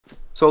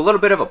So a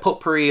little bit of a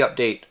potpourri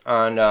update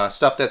on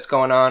stuff that's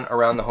going on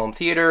around the home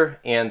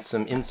theater and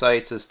some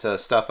insights as to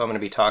stuff I'm going to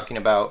be talking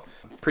about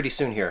pretty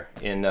soon here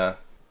in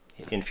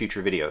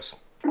future videos.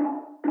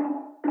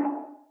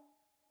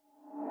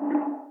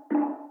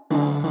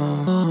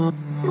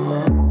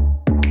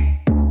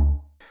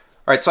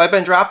 Alright, so I've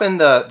been dropping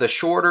the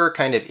shorter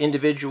kind of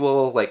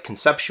individual, like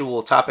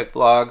conceptual topic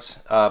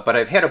vlogs, but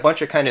I've had a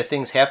bunch of kind of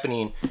things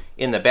happening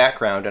in the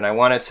background, and I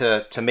wanted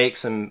to make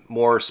some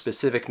more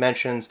specific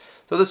mentions.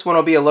 So this one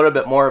will be a little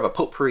bit more of a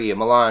potpourri, a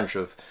melange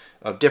of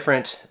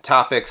different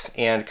topics,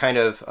 and kind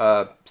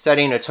of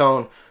setting a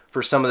tone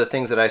for some of the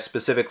things that I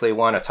specifically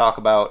want to talk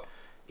about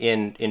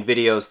in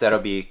videos that'll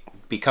be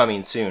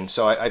coming soon.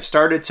 So I've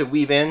started to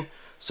weave in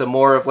some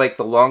more of like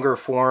the longer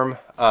form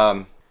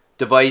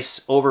device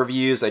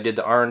overviews. I did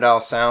the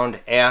Arendal Sound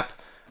app.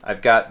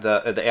 I've got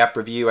the app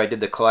review. I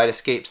did the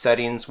Kaleidescape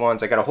settings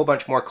ones. I got a whole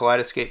bunch more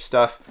Kaleidescape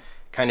stuff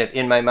kind of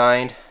in my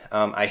mind.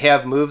 I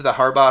have moved the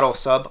Harbottle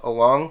sub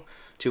along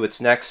to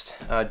its next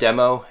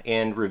demo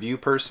and review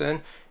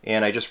person,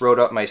 and I just wrote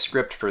up my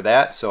script for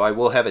that. So I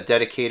will have a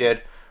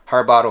dedicated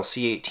Harbottle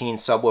C18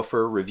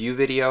 subwoofer review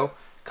video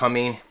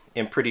coming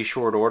in pretty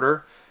short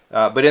order.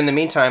 But in the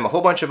meantime, a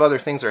whole bunch of other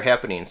things are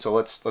happening. So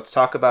let's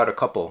talk about a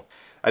couple.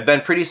 I've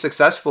been pretty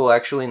successful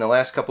actually in the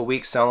last couple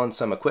weeks selling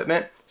some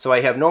equipment. So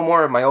I have no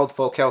more of my old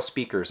Focal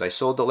speakers. I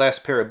sold the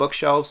last pair of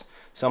bookshelves.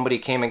 Somebody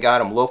came and got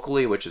them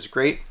locally, which is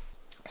great.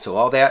 So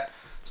all that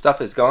stuff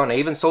is gone. I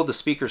even sold the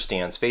speaker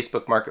stands,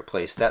 Facebook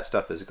Marketplace. That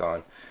stuff is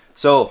gone.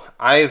 So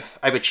I've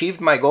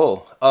achieved my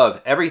goal of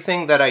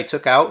everything that I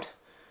took out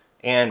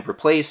and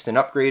replaced and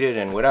upgraded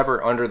and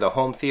whatever under the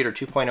Home Theater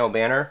 2.0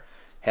 banner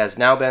has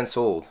now been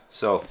sold.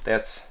 So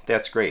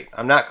that's great.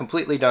 I'm not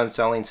completely done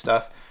selling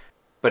stuff,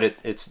 but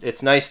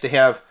it's nice to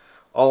have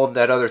all of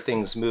that other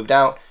things moved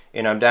out,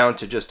 and I'm down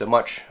to just a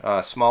much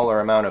smaller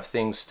amount of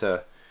things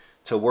to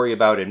worry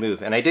about and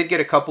move. And I did get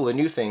a couple of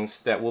new things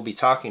that we'll be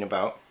talking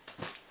about.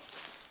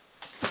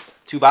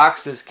 Two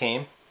boxes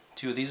came,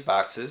 two of these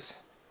boxes.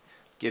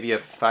 Give you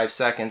 5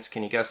 seconds.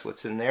 Can you guess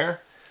what's in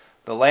there?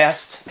 The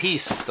last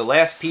piece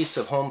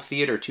of Home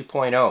Theater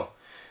 2.0.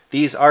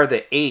 These are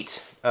the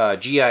 8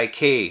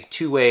 GIK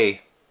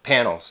two-way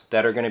panels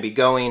that are going to be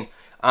going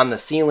on the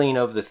ceiling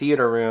of the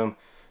theater room,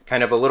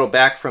 kind of a little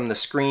back from the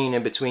screen,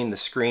 in between the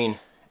screen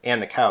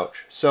and the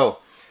couch. So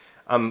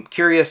I'm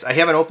curious. I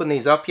haven't opened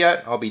these up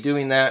yet. I'll be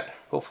doing that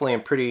hopefully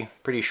in pretty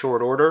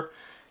short order.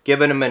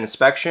 Giving them an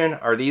inspection.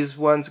 Are these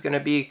ones going to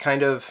be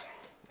kind of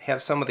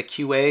have some of the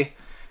QA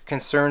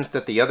concerns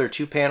that the other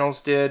two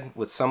panels did,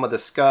 with some of the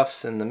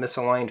scuffs and the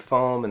misaligned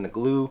foam and the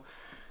glue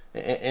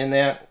and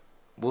that?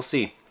 We'll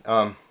see.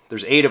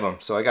 There's 8 of them,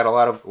 so I got a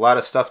lot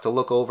of stuff to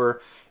look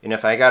over, and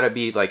if I got to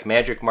be like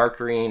magic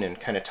markering and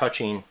kind of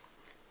touching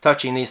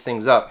these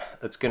things up,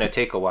 it's going to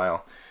take a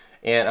while.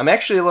 And I'm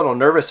actually a little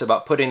nervous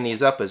about putting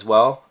these up as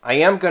well. I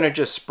am going to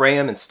just spray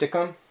them and stick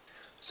them.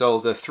 So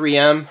the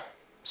 3M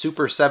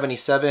Super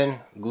 77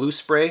 glue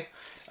spray,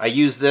 I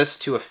use this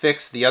to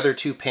affix the other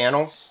two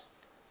panels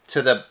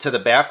to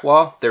the back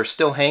wall. They're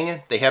still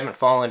hanging. They haven't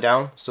fallen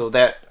down, so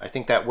that I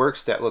think that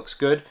works. That looks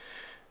good.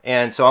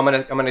 And so I'm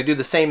gonna do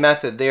the same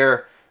method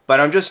there,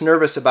 but I'm just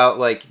nervous about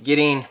like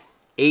getting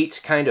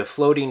 8 kind of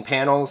floating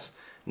panels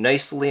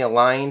nicely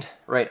aligned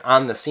right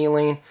on the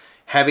ceiling,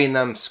 having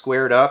them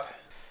squared up.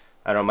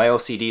 I don't know, my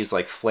OCD is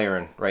like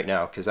flaring right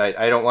now because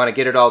I don't want to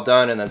get it all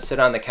done and then sit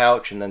on the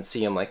couch and then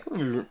see them like,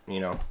 you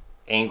know,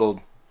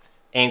 angled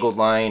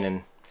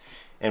line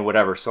and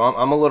whatever. So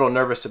I'm a little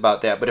nervous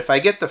about that. But if I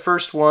get the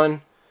first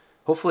one,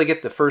 hopefully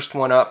get the first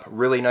one up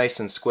really nice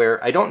and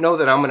square. I don't know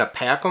that I'm gonna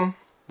pack them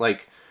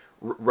like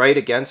right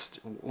against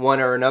one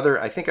or another.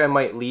 I think I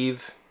might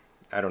leave,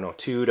 I don't know,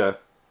 2,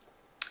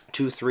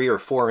 3, or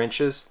 4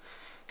 inches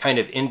kind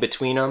of in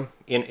between them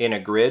in a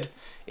grid.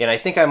 And I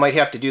think I might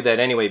have to do that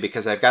anyway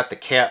because I've got the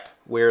cap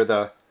where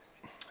the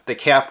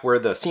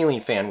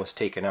ceiling fan was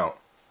taken out,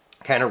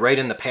 kind of right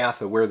in the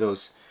path of where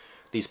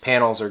these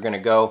panels are going to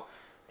go.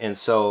 And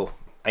so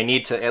I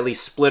need to at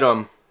least split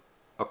them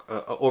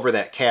over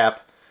that cap.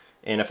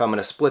 And if I'm going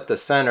to split the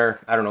center,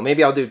 I don't know,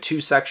 maybe I'll do 2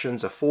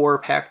 sections of 4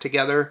 packed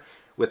together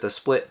with a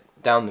split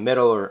down the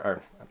middle,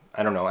 or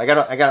I don't know. I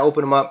gotta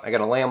open them up. I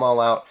gotta lay them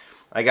all out.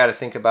 I gotta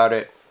think about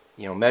it.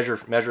 You know, measure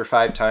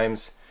 5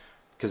 times,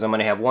 because I'm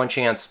gonna have one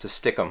chance to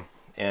stick them.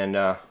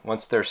 And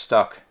once they're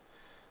stuck,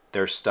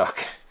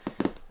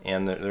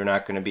 and they're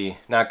not gonna be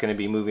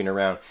moving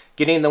around.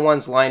 Getting the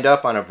ones lined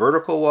up on a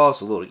vertical wall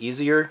is a little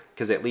easier,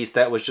 because at least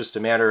that was just a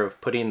matter of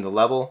putting the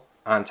level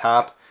on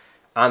top.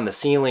 On the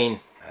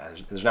ceiling,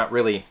 there's not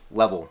really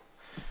level,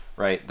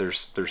 right?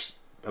 There's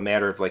a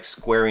matter of like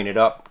squaring it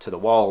up to the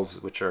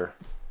walls, which are,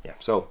 yeah,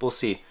 so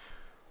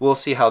we'll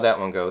see how that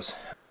one goes.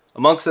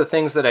 Amongst the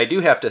things that I do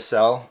have to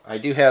sell, I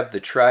do have the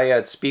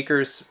Triad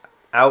speakers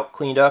out,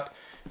 cleaned up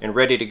and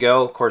ready to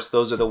go. Of course,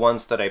 those are the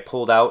ones that I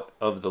pulled out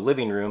of the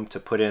living room to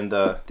put in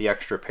the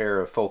extra pair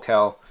of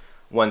Focal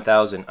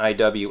 1000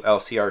 IW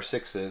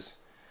LCR6s.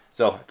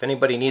 So if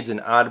anybody needs an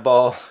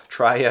oddball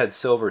Triad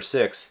Silver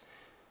 6,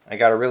 I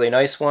got a really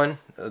nice one,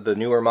 the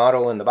newer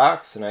model in the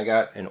box, and I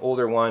got an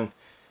older one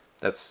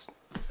that's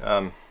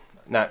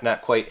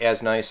not quite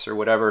as nice or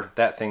whatever.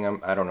 That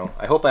thing, I don't know.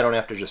 I hope I don't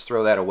have to just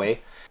throw that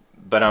away,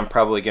 but I'm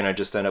probably going to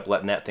just end up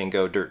letting that thing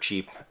go dirt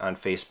cheap on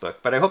Facebook.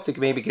 But I hope to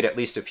maybe get at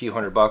least a few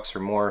 $100 or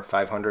more,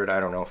 500, I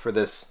don't know, for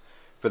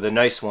the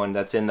nice one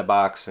that's in the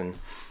box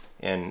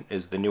and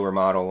is the newer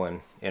model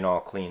and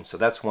all clean. So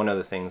that's one of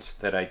the things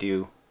that I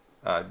do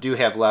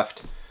have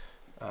left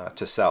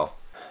to sell.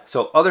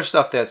 So other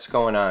stuff that's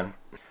going on.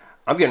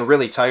 I'm getting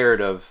really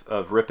tired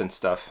of ripping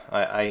stuff,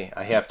 I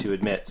have to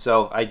admit.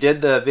 So I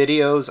did the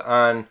videos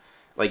on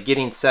like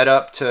getting set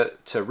up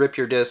to rip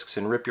your discs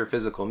and rip your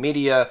physical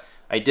media.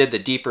 I did the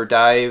deeper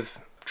dive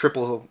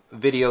triple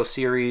video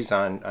series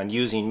on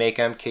using Make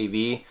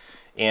MKV,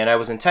 and I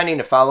was intending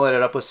to follow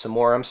it up with some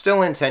more. I'm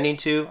still intending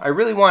to. I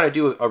really want to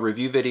do a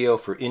review video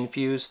for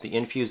Infuse, the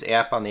Infuse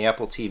app on the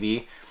Apple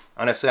TV.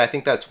 Honestly, I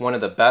think that's one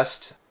of the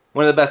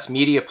best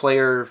media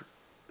player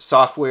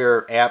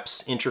software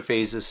apps,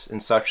 interfaces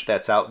and such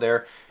that's out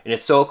there, and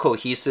it's so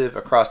cohesive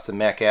across the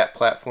Mac app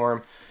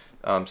platform.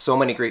 So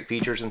many great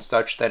features and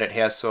such that it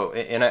has. So,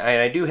 and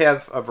I do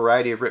have a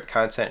variety of rip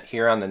content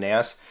here on the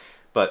NAS,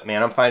 but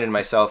man, I'm finding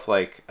myself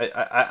like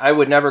I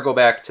would never go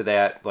back to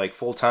that like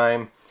full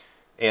time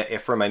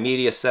for my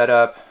media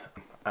setup.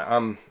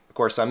 Of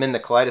course I'm in the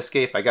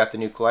Kaleidescape. I got the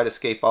new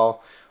Kaleidescape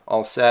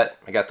all set.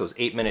 I got those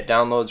 8-minute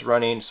downloads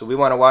running. So we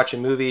want to watch a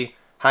movie,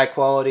 high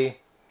quality,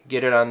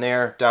 get it on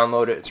there,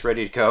 download it, it's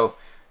ready to go.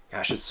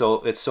 Gosh, it's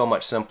so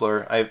much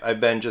simpler. I've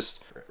been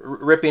just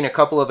ripping a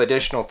couple of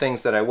additional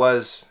things that I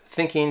was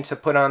thinking to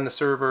put on the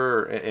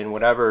server and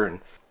whatever, and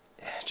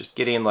just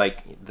getting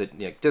like the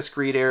disk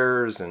read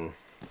errors and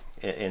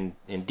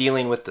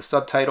dealing with the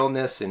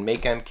subtitleness and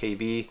Make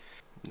MKV.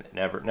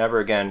 Never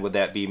again would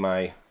that be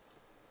my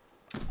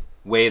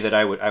way that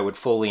I would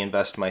fully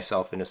invest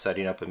myself into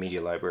setting up a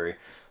media library.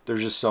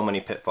 There's just so many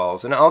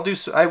pitfalls, and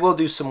I will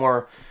do some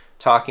more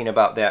talking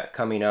about that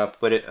coming up.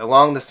 But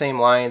along the same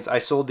lines, I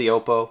sold the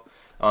Oppo.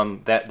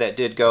 That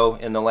did go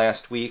in the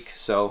last week.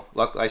 So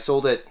I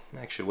sold it,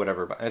 actually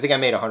whatever, I think I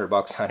made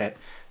 $100 on it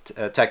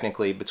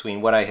technically,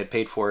 between what I had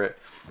paid for it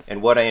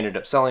and what I ended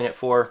up selling it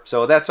for.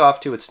 So that's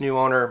off to its new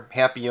owner,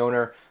 happy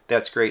owner.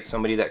 That's great.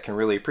 Somebody that can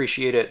really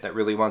appreciate it, that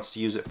really wants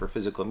to use it for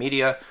physical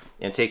media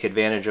and take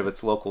advantage of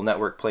its local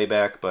network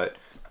playback. But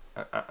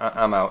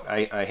I'm out.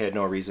 I had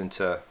no reason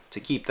to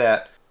keep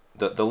that.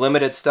 The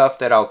limited stuff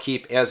that I'll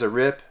keep as a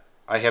rip,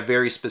 I have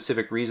very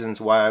specific reasons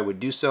why I would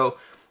do so,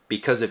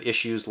 because of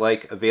issues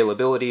like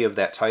availability of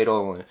that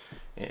title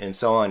and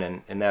so on,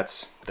 and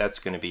that's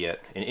going to be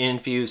it. And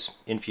Infuse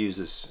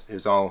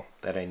is all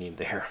that I need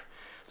there.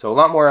 So a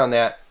lot more on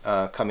that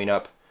coming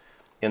up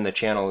in the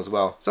channel as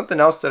well.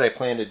 Something else that I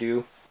plan to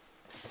do,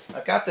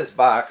 I've got this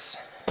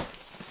box,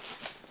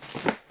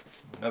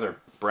 another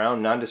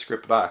brown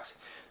nondescript box.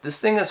 This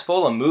thing is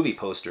full of movie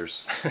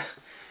posters.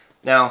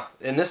 Now,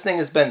 and this thing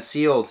has been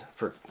sealed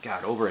for,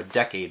 God, over a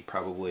decade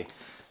probably.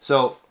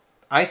 So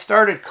I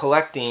started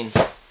collecting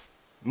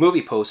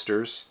movie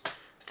posters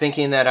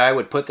thinking that I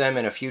would put them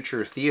in a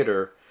future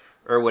theater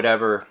or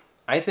whatever.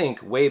 I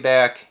think way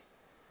back,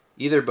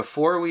 either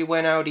before we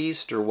went out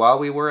east or while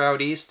we were out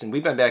east, and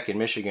we've been back in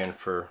Michigan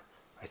for,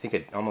 I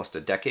think, almost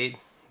a decade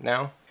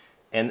now.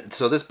 And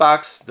so this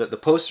box, the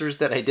posters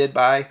that I did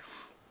buy,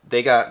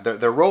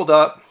 they're rolled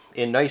up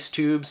in nice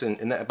tubes,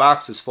 and that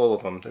box is full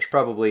of them. There's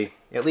probably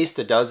at least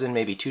a dozen,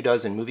 maybe 2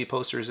 dozen movie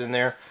posters in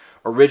there.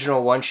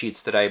 Original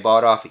one-sheets that I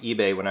bought off of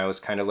eBay when I was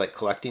kind of like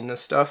collecting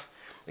this stuff.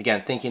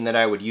 Again, thinking that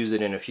I would use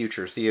it in a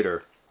future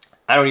theater.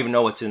 I don't even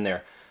know what's in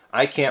there.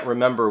 I can't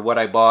remember what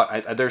I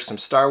bought. There's some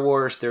Star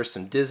Wars, there's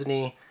some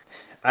Disney.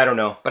 I don't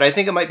know. But I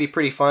think it might be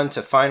pretty fun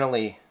to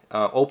finally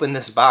open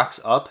this box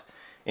up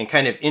and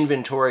kind of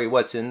inventory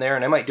what's in there.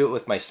 And I might do it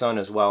with my son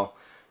as well,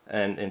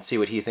 and see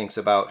what he thinks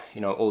about, you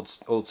know,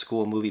 old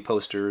school movie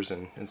posters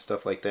and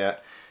stuff like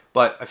that.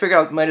 But I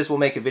figured I might as well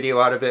make a video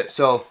out of it.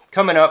 So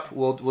coming up,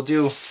 we'll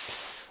do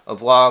a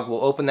vlog.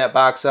 We'll open that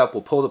box up.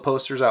 We'll pull the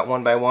posters out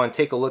one by one,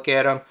 take a look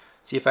at them,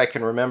 see if I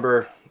can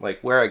remember like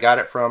where I got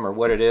it from or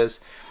what it is.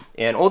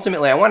 And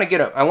ultimately, I want to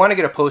get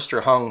a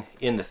poster hung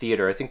in the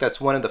theater. I think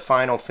that's one of the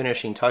final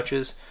finishing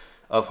touches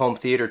of Home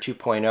Theater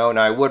 2.0. And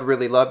I would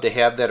really love to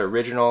have that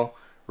original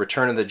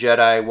Return of the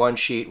Jedi one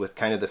sheet with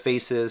kind of the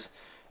faces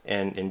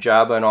and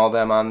Jabba and all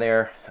them on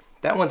there.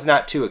 That one's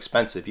not too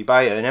expensive. You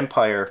buy an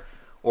Empire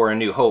or a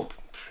New Hope,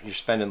 you're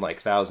spending like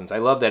thousands. I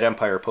love that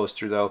Empire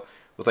poster though,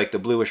 with like the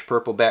bluish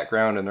purple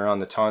background, and they're on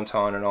the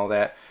Tauntaun and all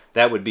that.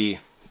 That would be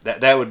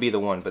the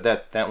one. But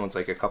that one's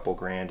like a couple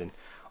grand, and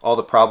all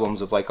the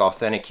problems of like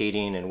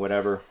authenticating and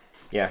whatever.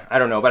 Yeah, I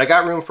don't know. But I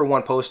got room for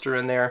one poster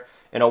in there.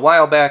 And a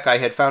while back, I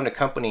had found a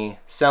company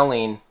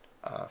selling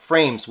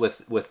frames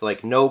with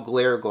like no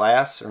glare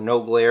glass or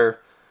no glare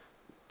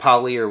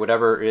poly or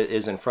whatever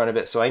is in front of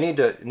it. So I need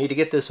to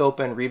get this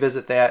open,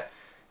 revisit that,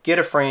 get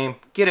a frame,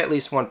 get at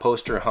least one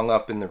poster hung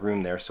up in the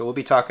room there. So we'll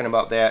be talking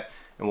about that,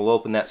 and we'll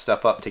open that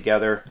stuff up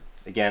together.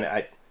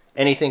 Again,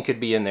 anything could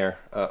be in there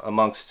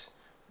amongst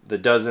the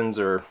dozens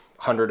or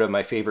 100 of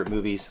my favorite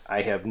movies.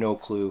 I have no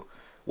clue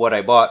what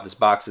I bought. This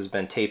box has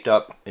been taped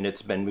up and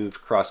it's been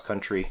moved cross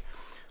country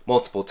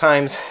multiple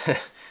times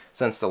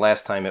since the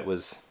last time it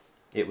was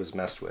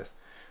messed with.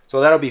 So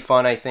that'll be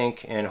fun, I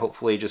think, and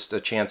hopefully just a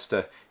chance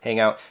to hang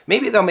out.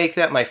 Maybe they'll make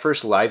that my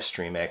first live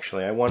stream,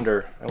 actually. I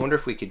wonder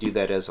if we could do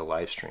that as a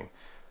live stream.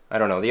 I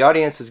don't know. The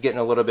audience is getting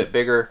a little bit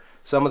bigger.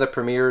 Some of the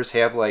premieres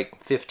have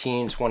like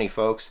 15, 20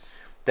 folks.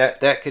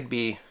 That could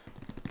be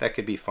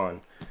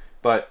fun.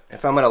 But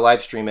if I'm going to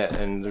live stream it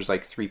and there's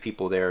like 3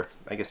 people there,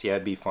 I guess, yeah,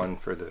 it'd be fun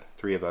for the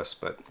 3 of us.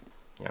 But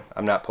you know,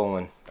 I'm not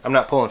pulling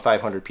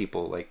 500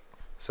 people like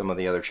some of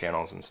the other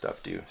channels and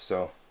stuff do.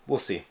 So we'll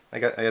see. I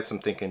got some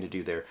thinking to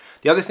do there.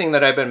 The other thing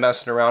that I've been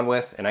messing around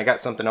with, and I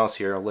got something else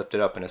here, I'll lift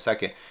it up in a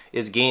second,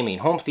 is gaming,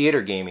 home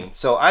theater gaming.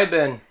 So I've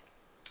been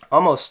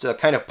almost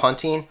kind of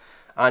punting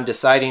on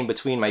deciding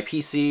between my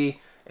PC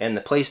and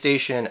the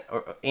PlayStation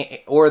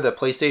or the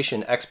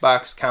PlayStation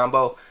Xbox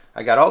combo.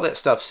 I got all that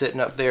stuff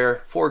sitting up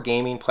there for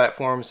gaming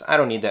platforms. I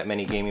don't need that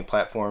many gaming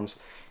platforms.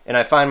 And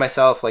I find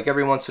myself, like,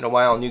 every once in a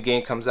while a new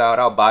game comes out,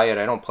 I'll buy it.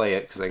 I don't play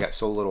it because I got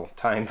so little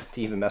time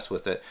to even mess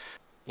with it.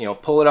 You know,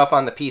 pull it up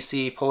on the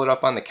PC, pull it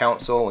up on the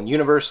console, and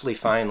universally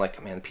find,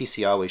 like, man, the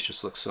PC always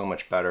just looks so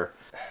much better.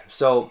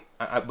 So,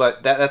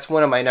 but that's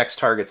one of my next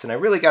targets, and I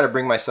really got to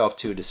bring myself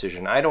to a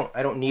decision. I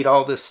don't need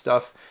all this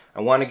stuff.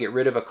 I want to get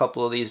rid of a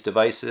couple of these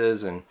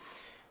devices, and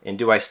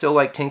do I still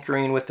like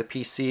tinkering with the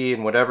PC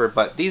and whatever?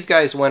 But these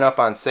guys went up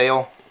on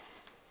sale,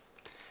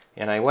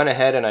 and I went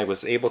ahead and I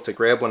was able to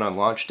grab one on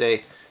launch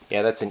day.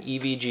 Yeah, that's an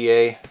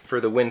EVGA for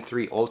the Win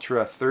 3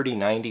 Ultra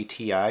 3090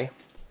 Ti. I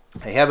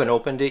haven't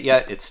opened it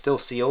yet. It's still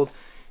sealed,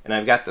 and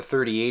I've got the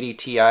 3080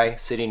 Ti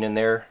sitting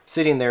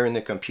there in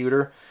the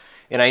computer.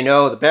 And I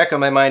know the back of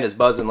my mind is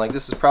buzzing, like,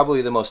 this is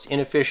probably the most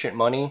inefficient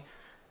money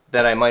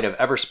that I might have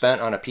ever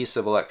spent on a piece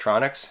of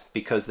electronics,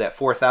 because that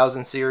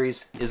 4000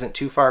 series isn't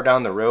too far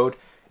down the road,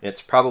 and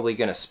it's probably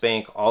going to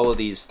spank all of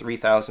these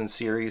 3000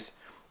 series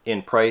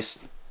in price,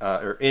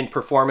 or in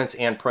performance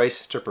and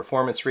price to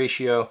performance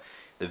ratio.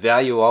 The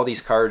value of all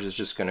these cards is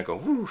just going to go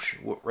whoosh,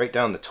 right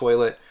down the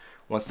toilet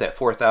once that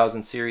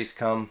 4000 series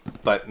come.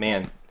 But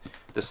man,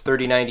 this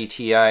 3090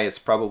 Ti is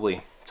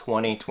probably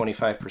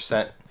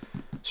 20-25%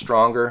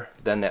 stronger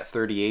than that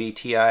 3080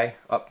 Ti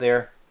up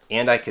there,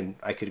 and I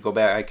could go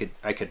back,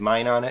 I could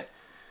mine on it.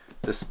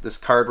 This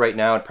card right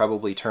now would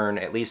probably turn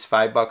at least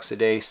 $5 a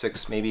day,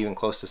 6, maybe even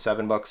close to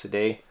 $7 a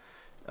day,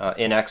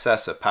 in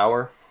excess of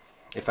power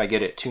if I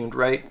get it tuned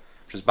right,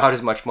 which is about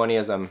as much money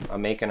as I'm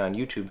making on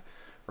YouTube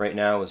right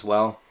now as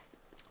well.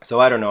 So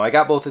I don't know. I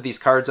got both of these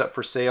cards up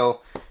for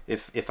sale.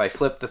 If I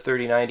flip the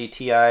 3090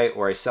 Ti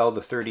or I sell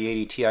the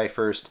 3080 Ti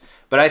first,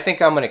 but I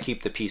think I'm going to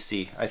keep the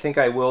PC. I think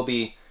I will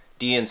be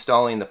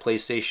deinstalling the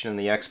PlayStation and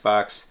the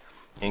Xbox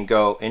and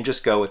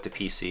just go with the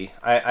PC.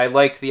 I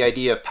like the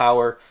idea of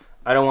power.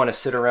 I don't want to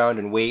sit around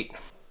and wait,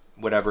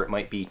 whatever it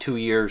might be, 2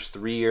 years,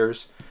 3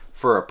 years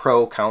for a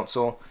pro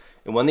console.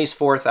 And when these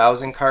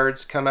 4000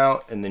 cards come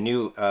out and the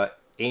new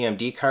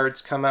AMD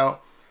cards come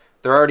out,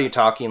 they're already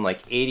talking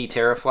like 80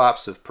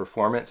 teraflops of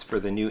performance for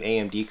the new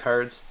AMD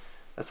cards.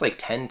 That's like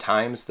 10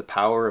 times the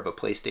power of a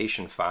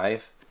PlayStation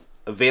 5,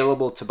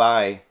 available to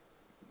buy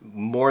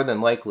more than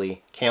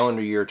likely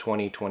calendar year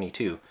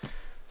 2022.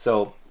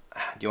 So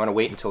do you want to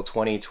wait until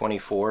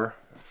 2024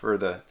 for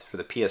the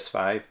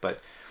PS5? But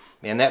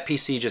man, that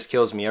PC just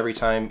kills me every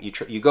time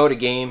you go to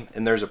game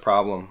and there's a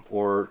problem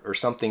or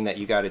something that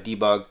you got to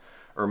debug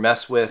or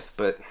mess with.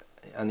 But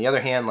on the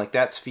other hand, like,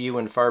 that's few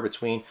and far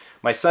between.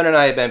 My son and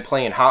I have been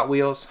playing Hot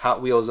Wheels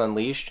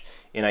Unleashed,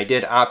 and I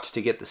did opt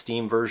to get the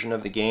Steam version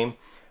of the game.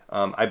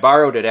 I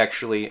borrowed it,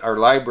 actually. Our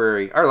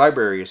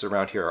libraries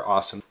around here are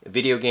awesome.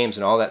 Video games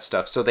and all that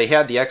stuff. So they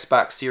had the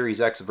Xbox Series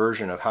X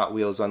version of Hot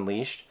Wheels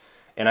Unleashed,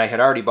 and I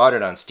had already bought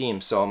it on Steam.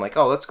 So I'm like,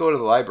 oh, let's go to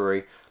the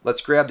library.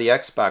 Let's grab the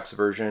Xbox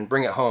version,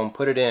 bring it home,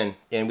 put it in,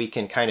 and we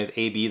can kind of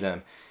A/B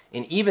them.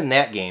 And even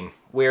that game,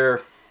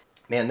 where,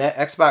 man, that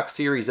Xbox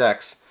Series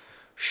X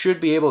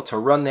should be able to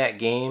run that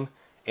game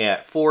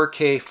at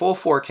 4K, full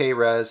 4K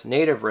res,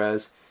 native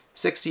res,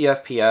 60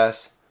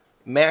 FPS,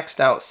 maxed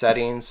out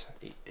settings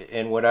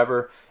and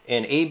whatever,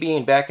 and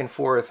A/Bing back and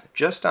forth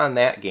just on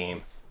that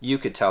game, you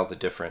could tell the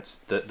difference.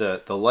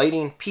 The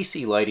lighting,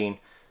 PC lighting,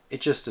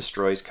 it just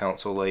destroys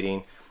console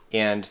lighting,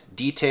 and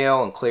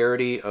detail and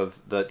clarity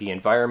of the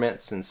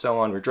environments and so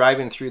on. We're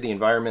driving through the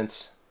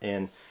environments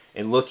and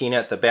looking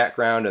at the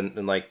background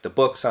and like the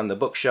books on the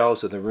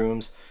bookshelves of the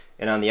rooms,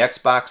 and on the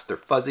Xbox they're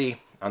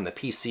fuzzy. On the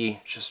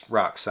PC, just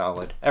rock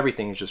solid.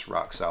 Everything is just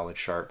rock solid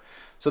sharp.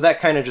 So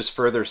that kind of just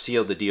further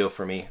sealed the deal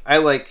for me. I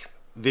like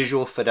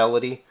visual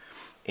fidelity,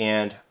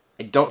 and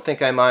I don't think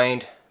I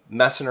mind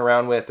messing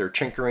around with or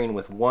tinkering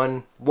with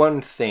one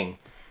thing,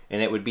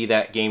 and it would be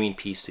that gaming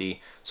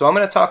PC. So I'm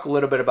going to talk a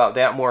little bit about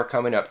that more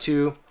coming up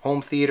too.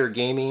 Home theater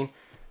gaming,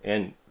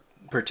 and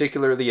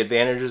particularly the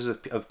advantages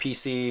of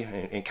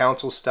PC and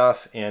console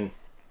stuff. And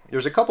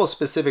there's a couple of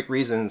specific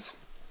reasons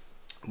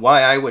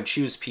why I would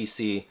choose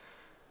PC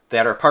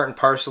that are part and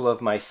parcel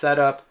of my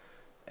setup,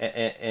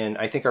 and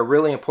I think are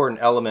really important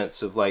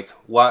elements of like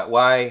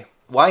why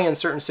why in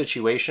certain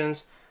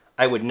situations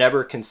I would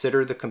never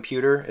consider the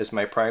computer as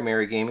my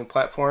primary gaming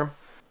platform,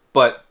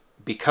 but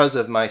because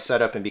of my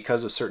setup and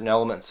because of certain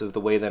elements of the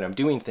way that I'm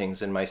doing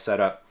things in my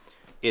setup,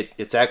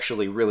 it's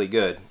actually really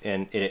good,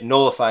 and it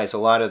nullifies a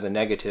lot of the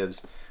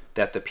negatives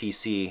that the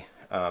PC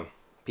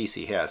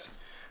has.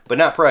 But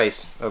not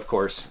price, of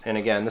course. And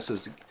again, this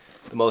is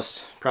the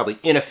most probably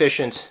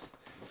inefficient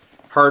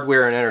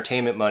hardware and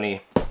entertainment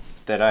money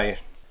that I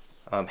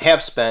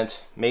have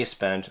spent, may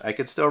spend. I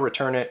could still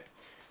return it.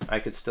 I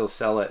could still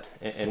sell it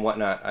and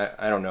whatnot.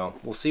 I don't know.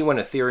 We'll see when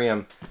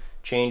Ethereum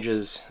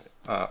changes.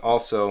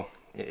 Also,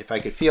 if I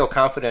could feel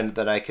confident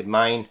that I could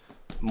mine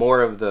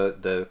more of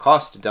the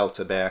cost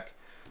delta back,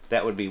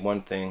 that would be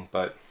one thing.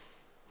 But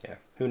yeah,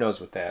 who knows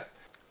with that.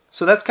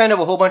 So that's kind of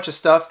a whole bunch of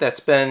stuff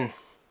that's been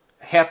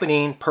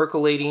happening,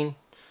 percolating,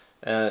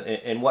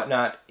 and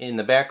whatnot in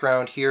the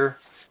background here.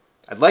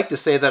 I'd like to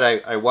say that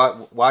I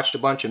watched a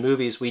bunch of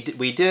movies. We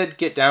did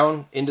get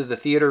down into the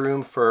theater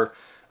room for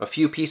a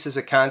few pieces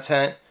of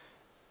content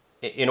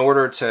in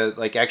order to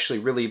like actually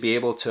really be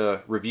able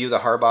to review the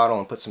Harbottle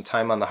and put some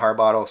time on the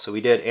Harbottle. So we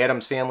did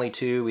Addams Family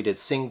 2, we did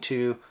Sing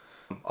 2,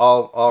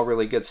 all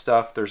really good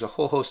stuff. There's a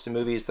whole host of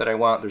movies that I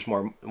want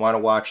to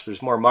watch.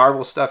 There's more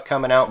Marvel stuff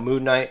coming out.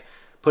 Moon Knight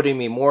putting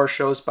me more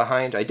shows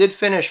behind. I did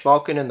finish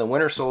Falcon and the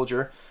Winter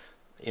Soldier.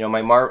 You know,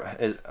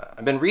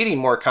 I've been reading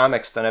more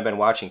comics than I've been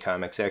watching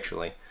comics,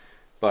 actually.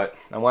 But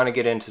I want to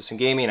get into some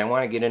gaming. I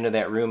want to get into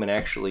that room and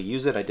actually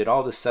use it. I did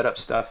all this setup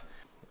stuff.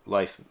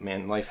 Life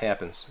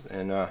happens.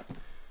 And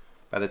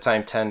by the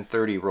time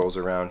 10:30 rolls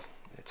around,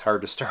 it's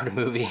hard to start a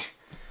movie,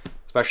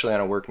 especially on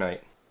a work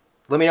night.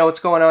 Let me know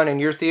what's going on in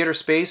your theater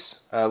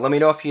space. Let me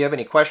know if you have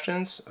any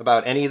questions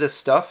about any of this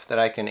stuff that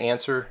I can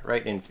answer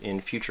right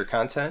in future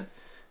content.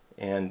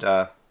 And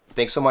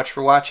thanks so much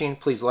for watching.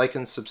 Please like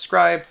and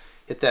subscribe.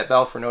 Hit that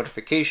bell for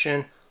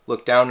notification.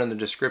 Look down in the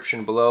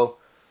description below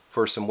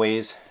for some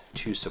ways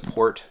to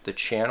support the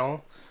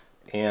channel.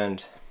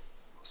 And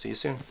I'll see you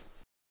soon.